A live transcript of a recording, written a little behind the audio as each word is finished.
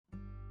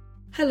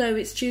Hello,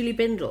 it's Julie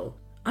Bindle.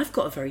 I've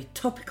got a very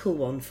topical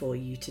one for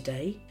you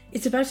today.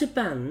 It's about a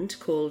band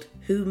called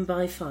Whom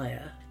by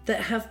Fire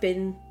that have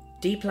been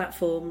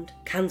deplatformed,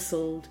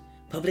 cancelled,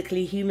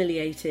 publicly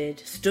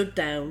humiliated, stood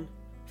down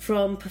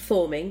from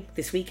performing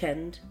this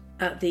weekend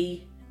at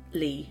the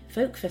Leigh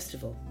Folk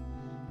Festival.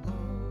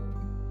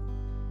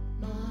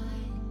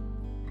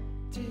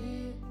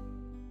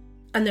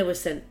 And there was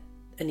sent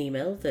an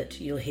email that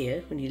you'll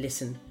hear when you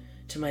listen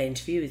to my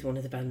interview with one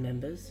of the band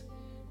members,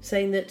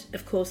 saying that,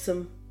 of course,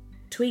 some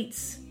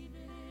tweets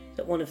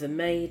that one of them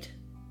made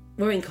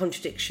were in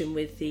contradiction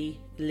with the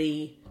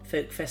Leigh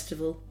Folk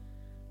Festival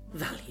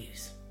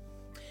values.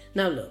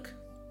 Now look,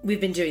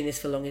 we've been doing this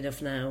for long enough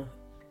now.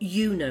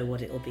 You know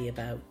what it'll be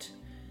about.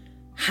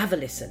 Have a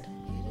listen.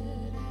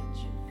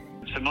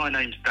 So my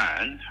name's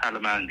Dan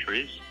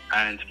Halamandries,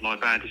 and my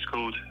band is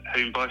called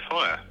Whom by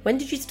Fire. When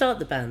did you start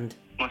the band?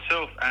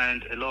 Myself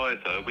and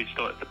Eliza, we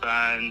started the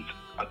band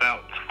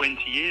about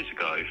 20 years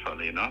ago,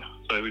 funnily enough.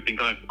 So we've been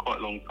going for quite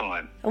a long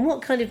time. And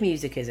what kind of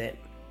music is it?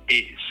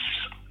 It's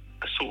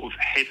a sort of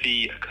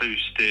heavy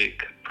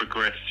acoustic,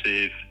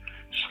 progressive,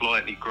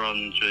 slightly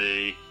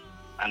grungy,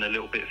 and a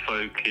little bit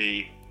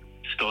folky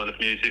style of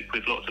music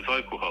with lots of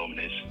vocal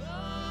harmonies.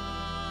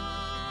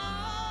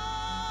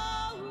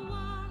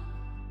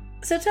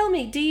 So tell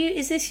me,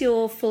 is this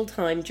your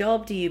full-time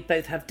job? Do you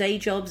both have day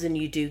jobs and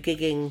you do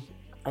gigging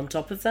on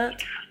top of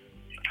that?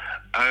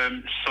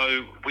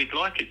 So we'd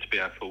like it to be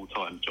our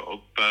full-time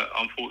job, but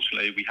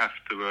unfortunately we have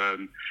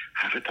to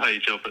have a day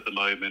job at the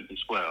moment as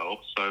well.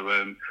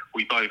 So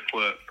we both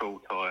work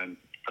full-time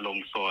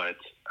alongside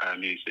our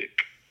music.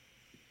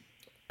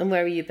 And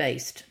where are you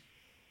based?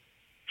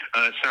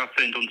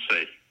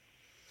 Southend-on-Sea.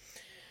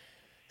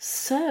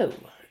 So,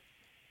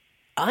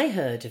 I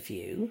heard of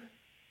you,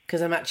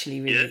 because I'm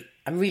actually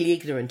I'm really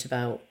ignorant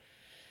about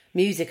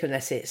music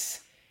unless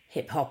it's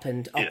hip-hop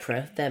and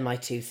opera. They're my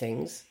two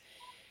things.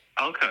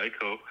 Okay,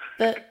 cool.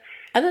 And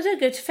I don't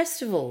go to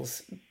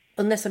festivals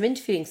unless I'm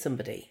interviewing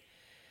somebody.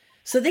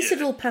 So this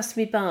had all passed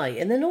me by,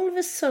 and then all of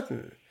a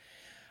sudden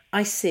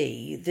I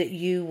see that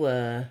you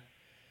were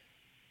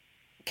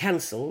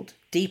cancelled,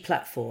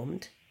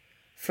 deplatformed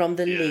from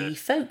the Leigh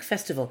Folk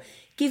Festival.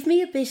 Give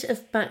me a bit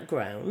of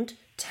background.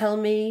 Tell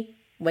me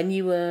when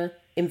you were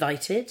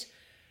invited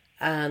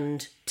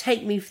and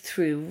take me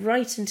through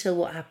right until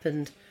what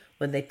happened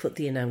when they put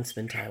the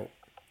announcement out.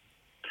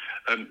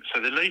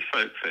 So the Leigh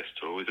Folk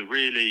Festival is a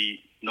really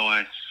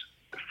nice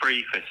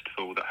free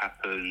festival that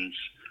happens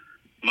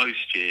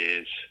most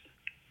years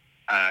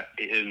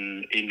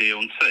in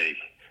Leigh-on-Sea,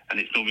 and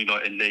it's normally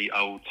like in Leigh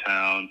Old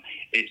Town.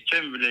 It's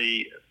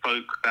generally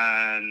folk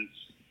bands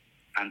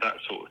and that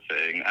sort of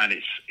thing, and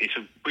it's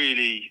a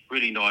really,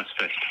 really nice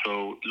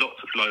festival.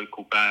 Lots of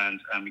local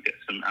bands, and we get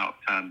some out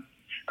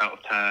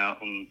of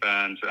town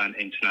bands and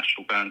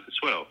international bands as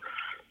well.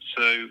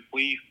 So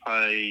we've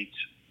played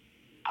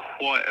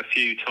quite a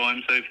few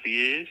times over the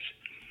years,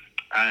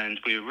 and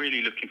we were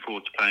really looking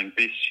forward to playing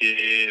this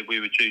year. We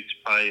were due to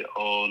play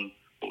on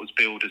what was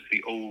billed as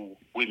the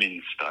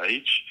all-women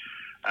stage,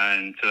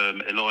 and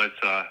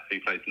Eliza,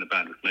 who plays in the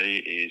band with me,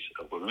 is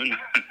a woman.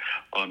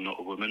 I'm not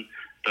a woman,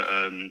 but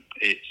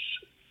it's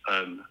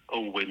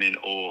all women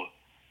or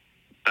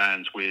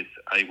bands with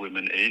a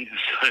woman in.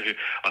 So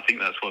I think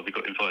that's why we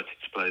got invited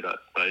to play that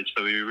stage.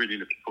 So we were really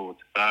looking forward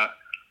to that.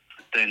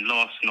 Then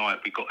last night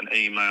we got an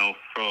email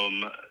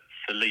from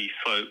the Leigh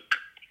Folk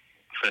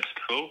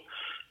Festival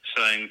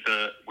saying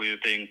that we were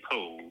being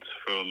pulled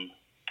from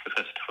the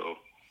festival.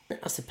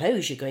 I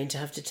suppose you're going to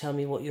have to tell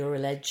me what your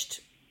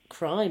alleged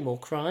crime or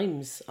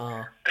crimes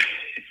are.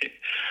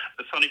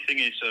 The funny thing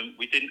is,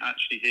 we didn't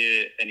actually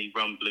hear any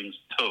rumblings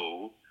at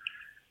all.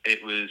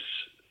 It was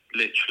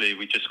literally,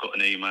 we just got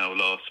an email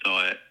last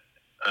night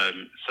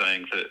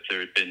saying that there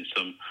had been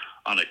some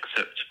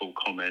unacceptable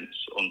comments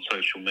on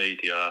social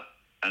media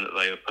and that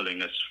they are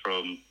pulling us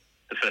from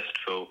the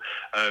festival.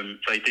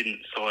 They didn't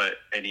cite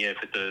any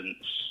evidence,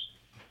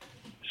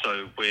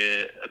 so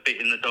we're a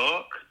bit in the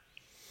dark.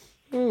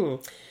 Do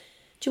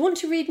you want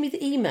to read me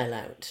the email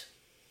out?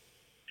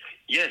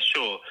 Yeah,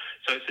 sure.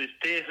 So it says,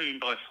 Dear Whom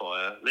by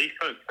Fire, Leigh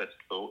Folk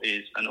Festival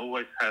is and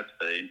always has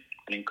been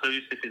an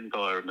inclusive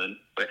environment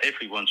where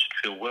everyone should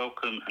feel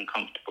welcome and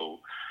comfortable,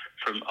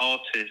 from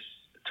artists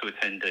to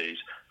attendees,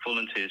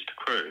 volunteers to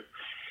crew.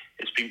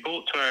 It's been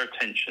brought to our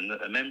attention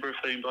that a member of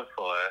Whom by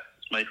Fire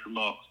has made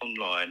remarks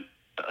online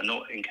that are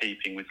not in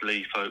keeping with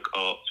Leigh Folk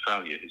Arts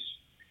values.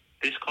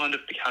 This kind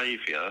of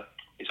behaviour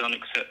is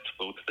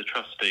unacceptable to the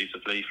trustees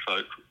of Leigh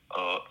Folk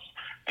Arts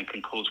and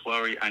can cause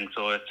worry,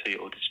 anxiety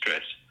or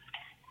distress.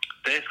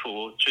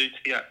 Therefore, due to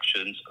the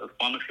actions of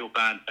one of your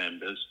band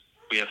members,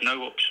 we have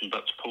no option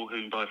but to pull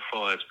Whom by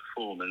Fire's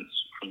performance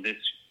from this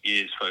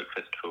year's Folk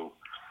Festival.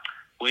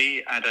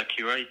 We and our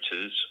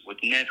curators would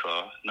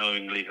never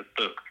knowingly have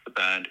booked the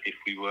band if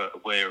we were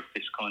aware of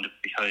this kind of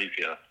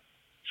behaviour.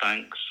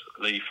 Thanks,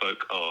 Leigh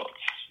Folk Arts.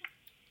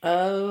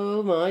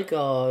 Oh my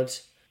God.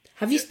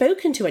 Have you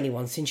spoken to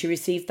anyone since you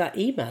received that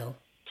email?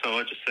 So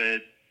I just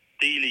said,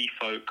 Leigh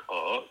Folk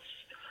Arts,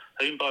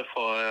 Whom by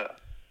Fire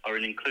are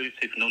an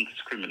inclusive,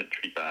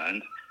 non-discriminatory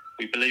band.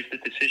 We believe the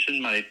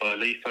decision made by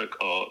Leigh Folk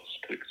Arts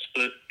to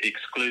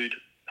exclude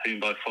Whom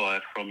by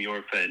Fire from your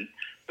event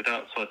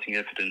without citing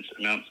evidence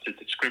amounts to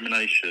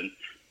discrimination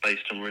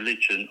based on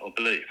religion or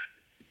belief.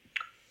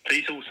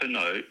 Please also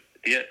note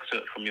the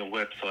excerpt from your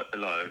website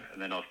below,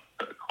 and then I've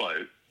put a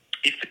quote.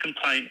 If the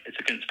complaint is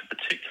against a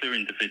particular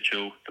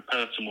individual, the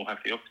person will have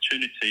the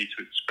opportunity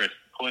to express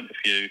the point of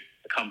view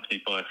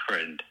accompanied by a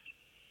friend.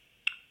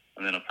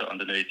 And then I put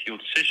underneath, your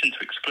decision to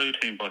exclude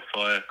Whom by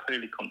Fire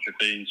clearly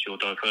contravenes your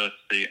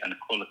diversity and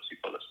equality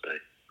policy.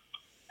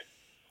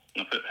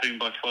 And I put, Whom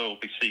by Fire will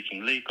be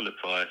seeking legal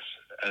advice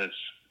as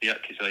the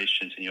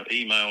accusations in your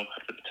email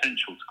have the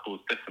potential to cause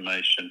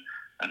defamation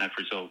and have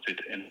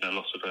resulted in a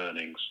loss of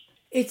earnings.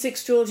 It's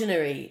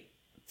extraordinary.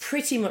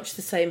 Pretty much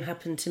the same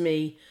happened to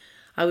me.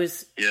 I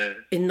was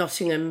in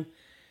Nottingham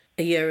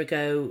a year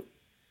ago,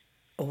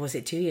 or was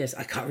it 2 years?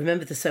 I can't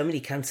remember. There's so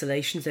many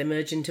cancellations, they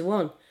merge into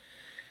one.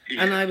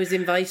 Yeah. And I was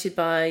invited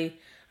by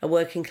a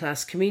working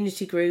class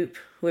community group,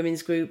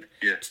 women's group,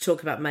 to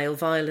talk about male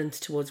violence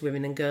towards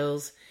women and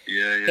girls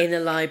in a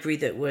library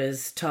that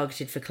was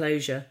targeted for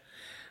closure.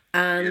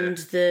 And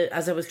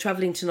as I was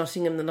travelling to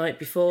Nottingham the night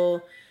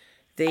before,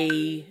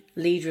 the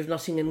leader of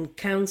Nottingham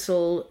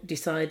Council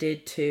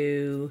decided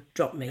to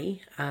drop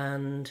me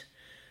and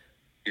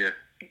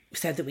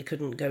said that we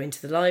couldn't go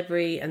into the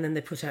library, and then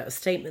they put out a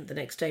statement the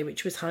next day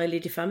which was highly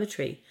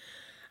defamatory.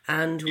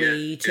 And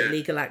we took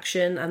legal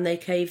action, and they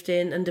caved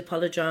in and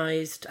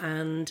apologised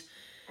and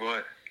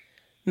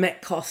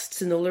met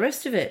costs and all the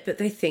rest of it. But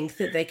they think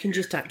that they can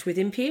just act with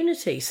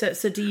impunity.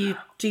 So do you?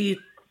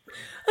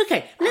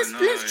 Okay,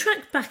 let's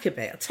track back a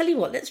bit. I'll tell you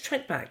what. Let's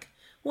track back.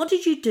 What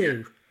did you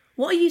do?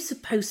 What are you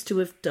supposed to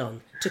have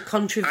done to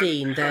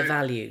contravene their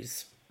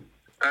values?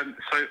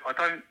 So I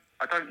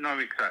don't know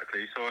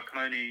exactly. So I can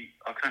only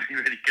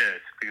really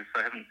guess because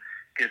they haven't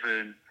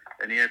given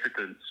any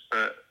evidence.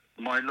 But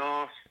my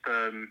last,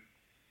 I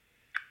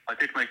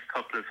did make a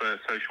couple of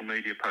social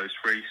media posts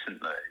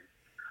recently,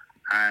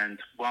 and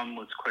one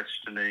was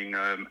questioning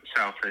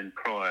Southend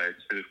Pride,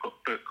 who've got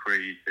book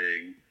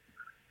reading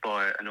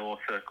by an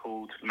author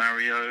called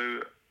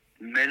Mario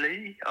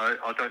Melli.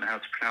 I don't know how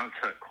to pronounce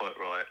that quite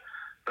right,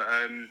 but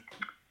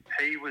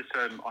he was.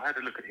 I had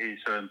a look at his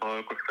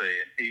biography,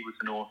 and he was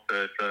an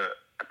author that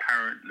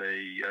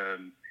apparently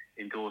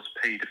endorsed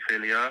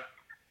paedophilia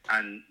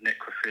and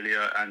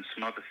necrophilia and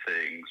some other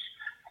things.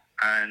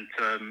 And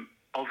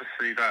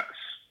obviously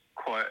that's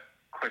quite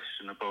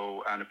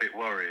questionable and a bit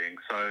worrying.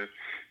 So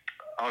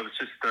I was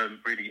just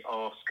really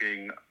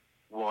asking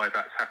why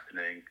that's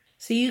happening.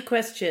 So you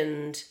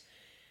questioned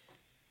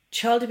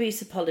child abuse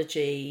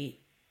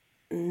apology,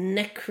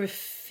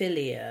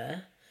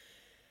 necrophilia,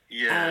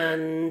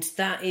 and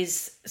that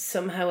is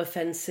somehow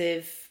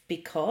offensive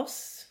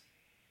because?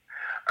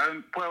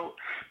 Well,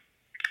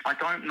 I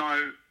don't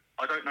know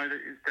that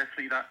it's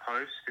definitely that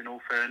post, in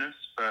all fairness,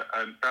 but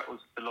that was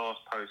the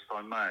last post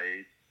I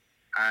made.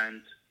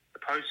 And the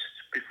post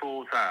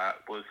before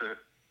that was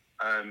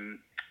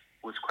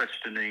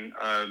questioning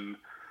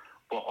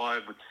what I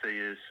would see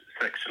as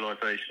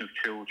sexualisation of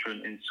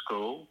children in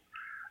school.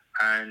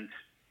 And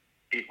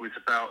it was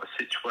about a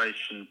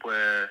situation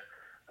where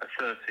a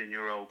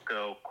 13-year-old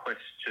girl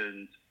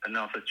questioned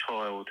another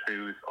child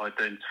who was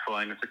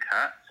identifying as a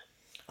cat.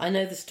 I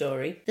know the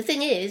story. The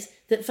thing is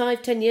that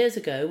 5-10 years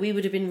ago, we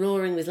would have been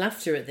roaring with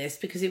laughter at this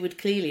because it would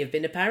clearly have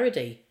been a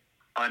parody.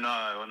 I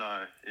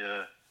know,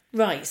 yeah.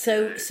 Right,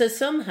 so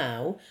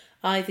somehow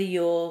either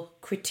your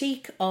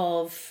critique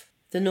of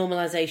the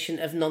normalisation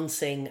of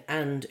noncing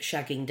and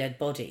shagging dead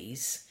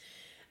bodies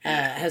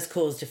has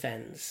caused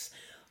offence,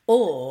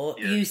 or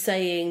you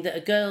saying that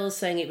a girl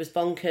saying it was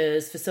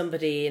bonkers for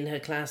somebody in her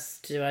class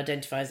to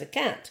identify as a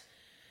cat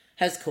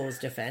has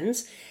caused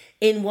offence.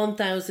 In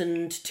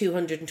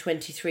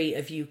 1,223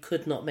 of you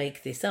could not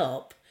make this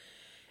up.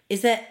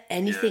 Is there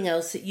anything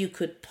else that you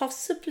could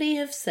possibly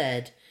have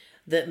said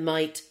that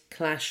might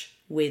clash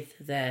with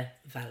their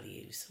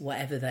values,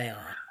 whatever they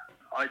are?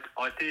 I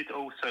did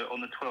also, on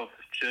the 12th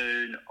of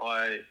June,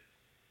 I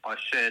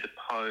shared a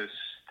post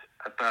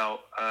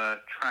about a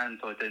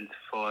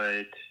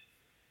trans-identified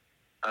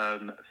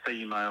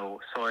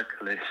female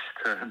cyclist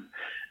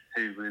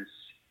who was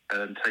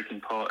taking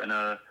part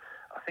in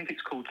I think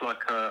it's called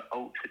like a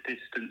ultra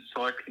distance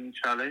cycling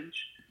challenge,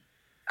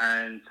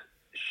 and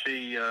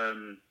she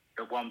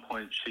at one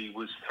point she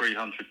was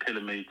 300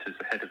 kilometres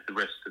ahead of the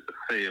rest of the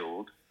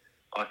field.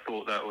 I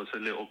thought that was a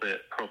little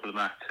bit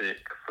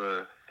problematic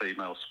for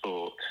female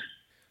sport.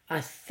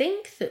 I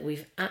think that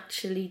we've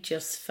actually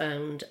just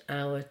found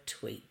our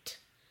tweet,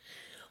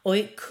 or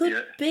it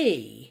could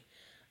be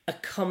a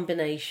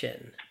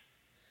combination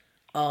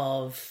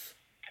of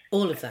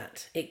all of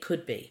that. It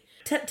could be.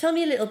 Tell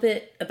me a little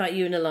bit about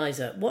you and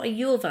Eliza. What are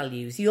your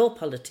values, your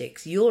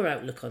politics, your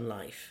outlook on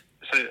life?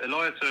 So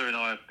Eliza and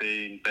I have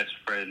been best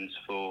friends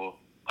for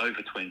over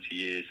 20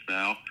 years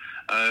now.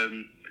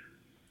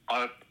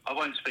 I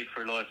won't speak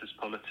for Eliza's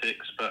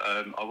politics, but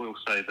I will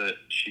say that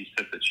she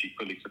said that she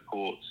fully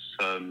supports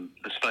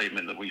the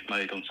statement that we've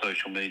made on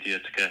social media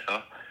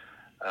together.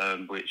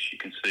 which you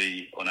can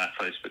see on our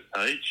Facebook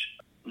page.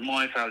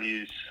 My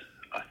values,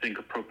 I think,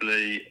 are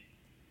probably,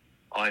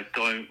 I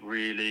don't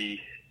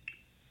really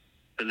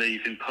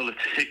believe in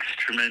politics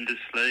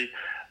tremendously.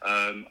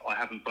 I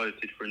haven't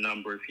voted for a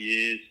number of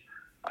years.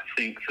 I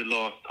think the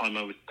last time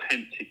I was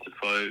tempted to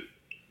vote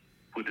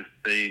would have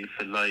been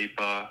for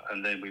Labour,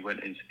 and then we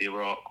went into the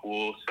Iraq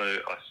War, so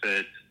I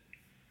said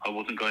I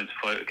wasn't going to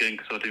vote again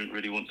because I didn't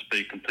really want to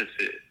be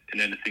complicit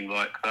in anything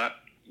like that.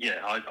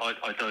 Yeah, I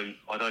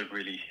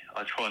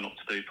try not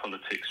to do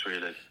politics,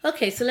 really.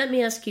 Okay, so let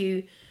me ask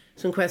you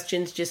some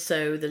questions just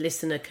so the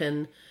listener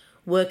can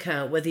work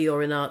out whether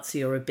you're a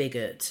Nazi or a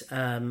bigot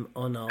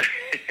or not.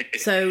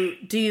 So,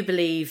 do you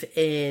believe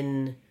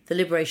in the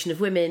liberation of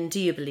women? Do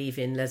you believe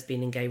in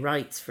lesbian and gay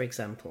rights, for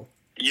example?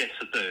 Yes,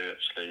 I do,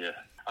 actually, yeah.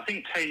 I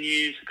think 10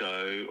 years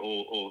ago,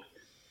 or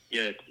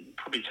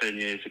probably 10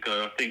 years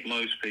ago, I think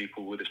most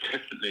people would have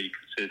definitely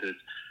considered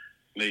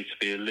me to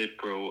be a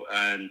liberal,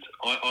 and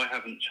I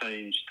haven't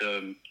changed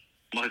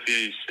my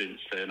views since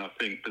then. I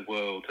think the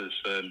world has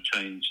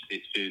changed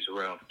its views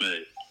around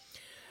me.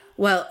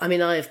 Well, I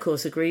mean, I, of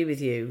course, agree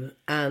with you,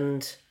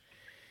 and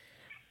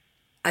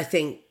I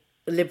think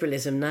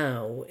liberalism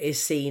now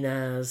is seen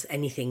as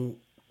anything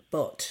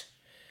but.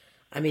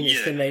 I mean,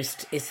 it's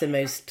the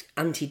most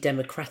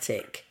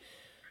anti-democratic,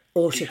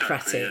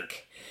 autocratic. Exactly,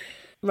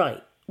 yeah.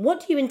 Right.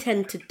 What do you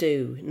intend to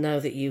do now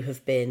that you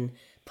have been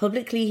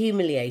publicly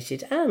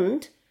humiliated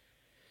and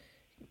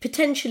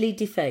potentially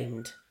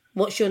defamed?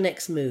 What's your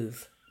next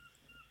move?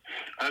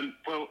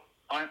 Well,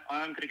 I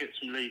am going to get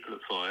some legal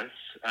advice,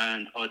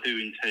 and I do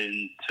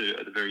intend to,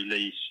 at the very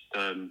least,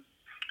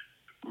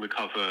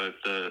 recover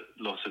the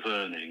loss of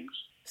earnings.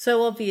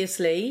 So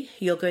obviously,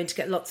 you're going to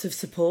get lots of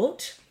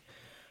support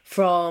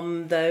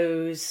from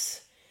your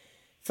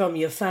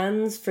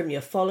fans, from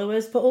your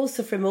followers, but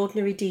also from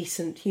ordinary,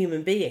 decent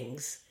human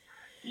beings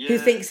who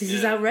thinks this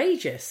is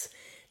outrageous.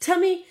 Tell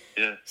me,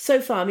 so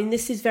far, I mean,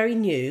 this is very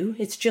new.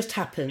 It's just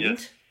happened. Yeah.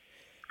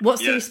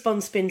 What's the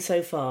response been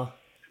so far?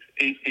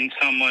 In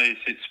some ways,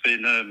 it's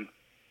been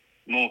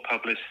more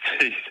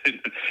publicity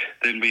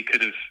than we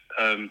could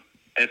have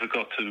ever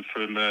gotten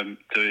from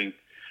doing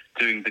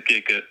the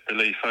gig at the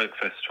Leigh Folk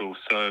Festival.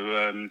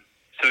 So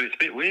it's a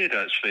bit weird,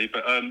 actually.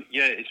 But,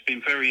 it's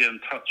been very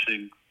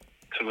touching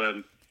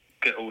to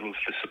get all of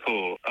the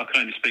support. I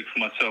can only speak for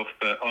myself,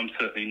 but I'm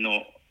certainly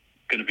not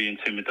going to be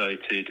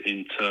intimidated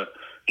into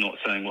not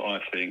saying what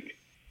I think.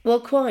 Well,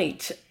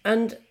 quite.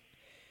 And,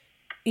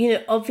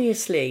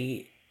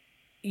 obviously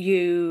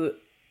you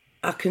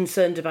are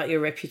concerned about your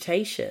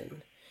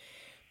reputation.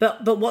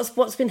 But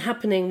what's been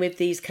happening with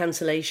these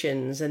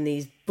cancellations and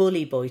these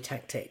bully boy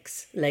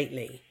tactics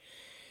lately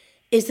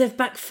is they've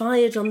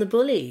backfired on the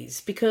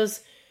bullies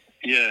because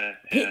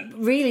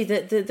really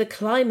the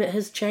climate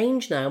has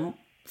changed now.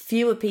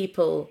 Fewer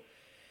people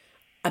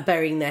are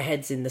burying their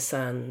heads in the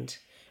sand.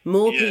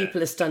 More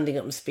people are standing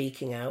up and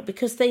speaking out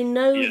because they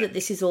know that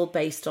this is all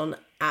based on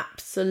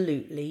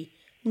absolutely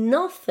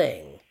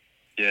nothing.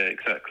 Yeah,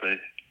 exactly.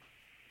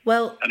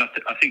 Well, and I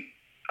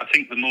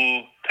think the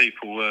more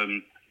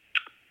people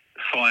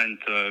find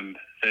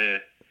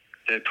their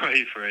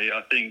bravery,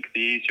 I think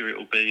the easier it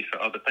will be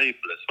for other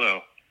people as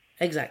well.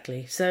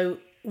 Exactly. So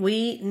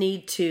we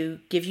need to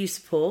give you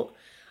support.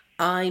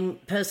 I'm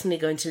personally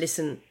going to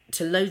listen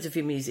to loads of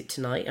your music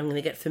tonight. I'm going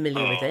to get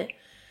familiar with it.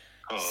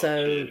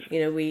 So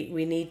cheers.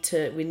 We need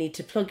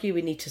to plug you.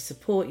 We need to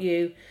support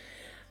you,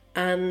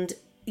 and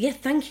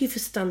thank you for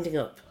standing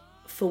up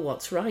for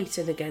what's right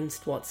and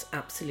against what's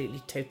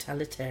absolutely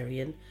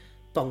totalitarian,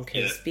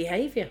 bonkers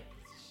behaviour.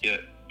 Yeah,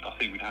 I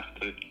think we have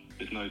to.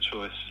 There's no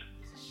choice.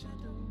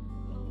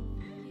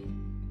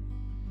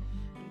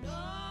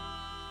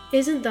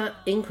 Isn't that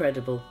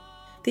incredible?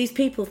 These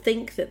people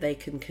think that they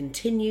can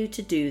continue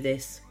to do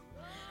this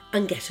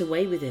and get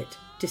away with it,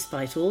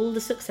 despite all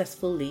the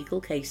successful legal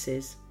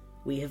cases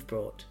we have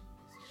brought.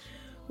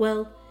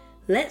 Well,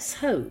 let's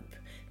hope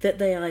that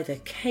they either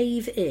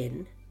cave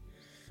in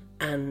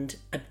and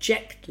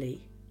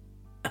abjectly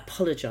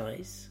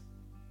apologise,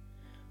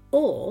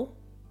 or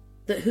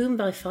that Whom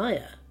by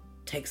Fire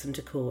takes them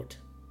to court.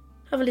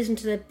 Have a listen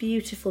to their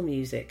beautiful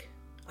music.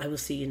 I will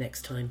see you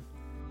next time.